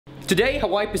Today,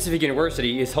 Hawaii Pacific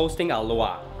University is hosting a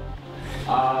luau.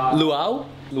 Luau?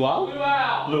 Luau?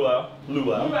 Luau. Luau.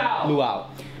 Luau. Luau.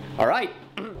 Alright.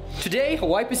 Today,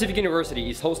 Hawaii Pacific University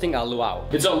is hosting a luau.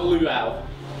 It's a luau.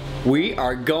 We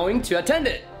are going to attend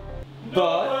it.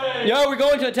 But, yeah, we're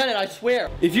going to attend it, I swear.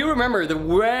 If you remember the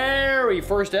very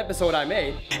first episode I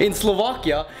made, in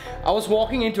Slovakia, I was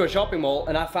walking into a shopping mall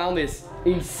and I found this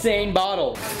insane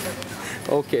bottle.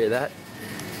 Okay, that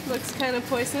looks kind of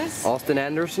poisonous. Austin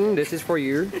Anderson, this is for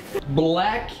you.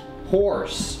 Black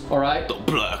horse, alright? The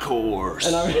black horse.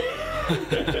 And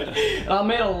I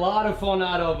made a lot of fun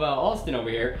out of Austin over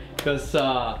here because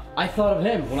I thought of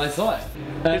him when I saw it.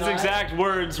 His exact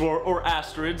words or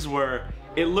asterisks were,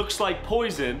 "It looks like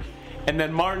poison," and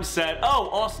then Martin said, "Oh,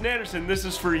 Austin Anderson, this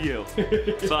is for you."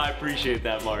 So I appreciate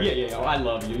that, Martin. Yeah, I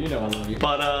love you. You know I love you.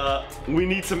 But we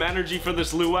need some energy for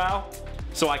this luau,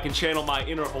 so I can channel my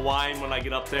inner Hawaiian when I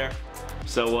get up there.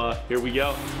 So here we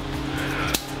go.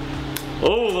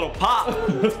 Oh, a little pop.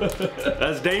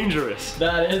 That's dangerous.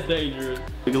 That is dangerous.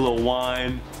 Take a little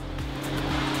wine.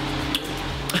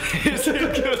 Is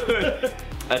it good?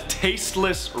 A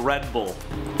tasteless Red Bull.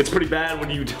 It's pretty bad when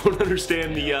you don't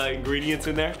understand the ingredients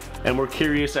in there. And we're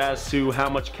curious as to how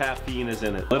much caffeine is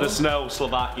in it. Let us know,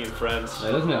 Slovakian friends.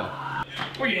 Let us know.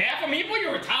 Were you half a meatball? You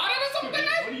retarded or something?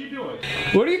 What are you doing?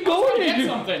 What are you going to Get do?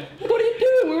 something. What are you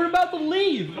doing? We were about to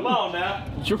leave. Come on now.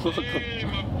 You're welcome.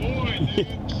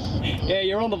 Yeah,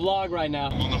 you're on the vlog right now.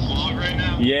 On the vlog right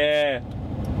now? Yeah.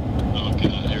 Okay,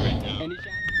 there we go. Any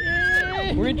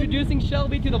shout? We're introducing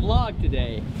Shelby to the vlog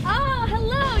today. Oh,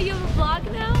 hello! You have a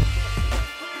vlog now?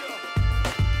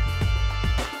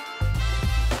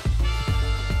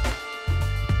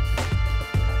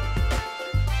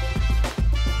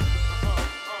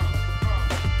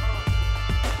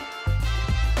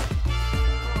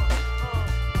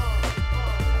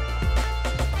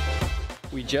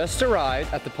 We just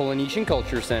arrived at the Polynesian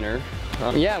Cultural Center.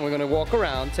 Yeah, we're gonna walk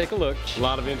around, take a look. A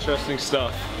lot of interesting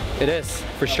stuff. It is,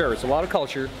 for sure. It's a lot of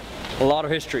culture, a lot of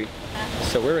history.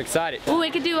 So we're excited. Oh, we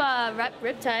could do a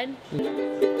riptide.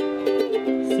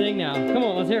 Sing now. Come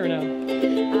on, let's hear it now.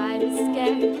 I'm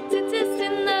scared to test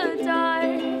in the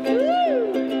dark.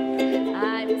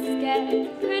 I'm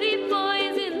scared. Pretty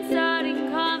boys in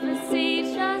starting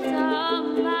conversations. All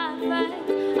my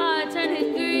friends are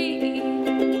turning green.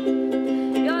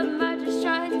 You're the murderers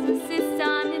trying to insist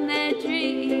on in their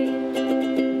dream.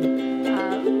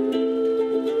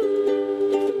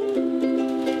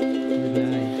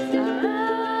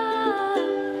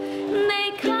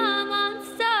 They come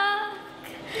unstuck.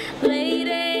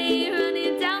 Lady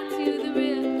running down to the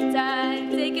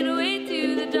riptide, taken away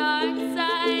to the dark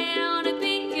side. I wanna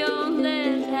be your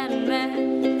left-hand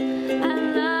man. I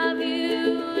love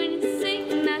you when you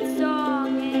sing that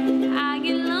song, and I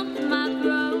get lump in my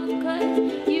throat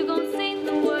 'cause you gon' sing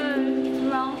the words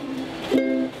wrong.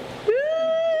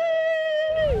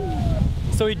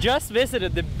 So we just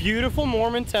visited the beautiful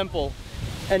Mormon temple,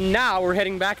 and now we're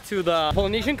heading back to the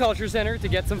Polynesian Cultural Center to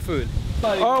get some food.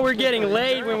 Oh, we're getting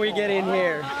late when we get in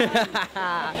here.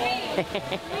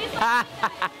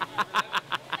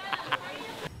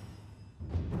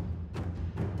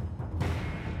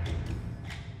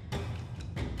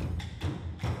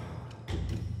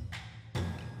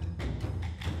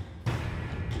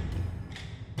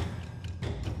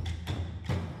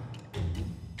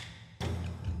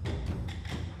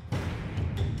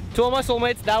 To all my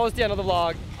soulmates, that was the end of the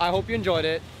vlog. I hope you enjoyed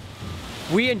it.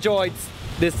 We enjoyed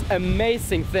this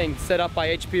amazing thing set up by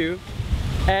HPU,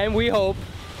 and we hope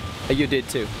that you did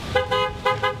too.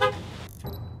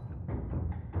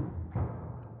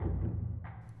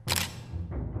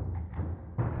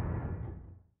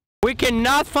 We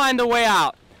cannot find the way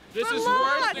out. This is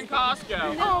worse than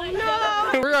Costco. Oh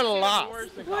no! We're lost.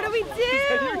 What do we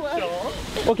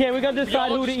do? Okay, we gotta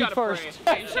decide who to eat first.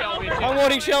 Shelby. I'm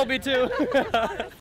wanting Shelby too.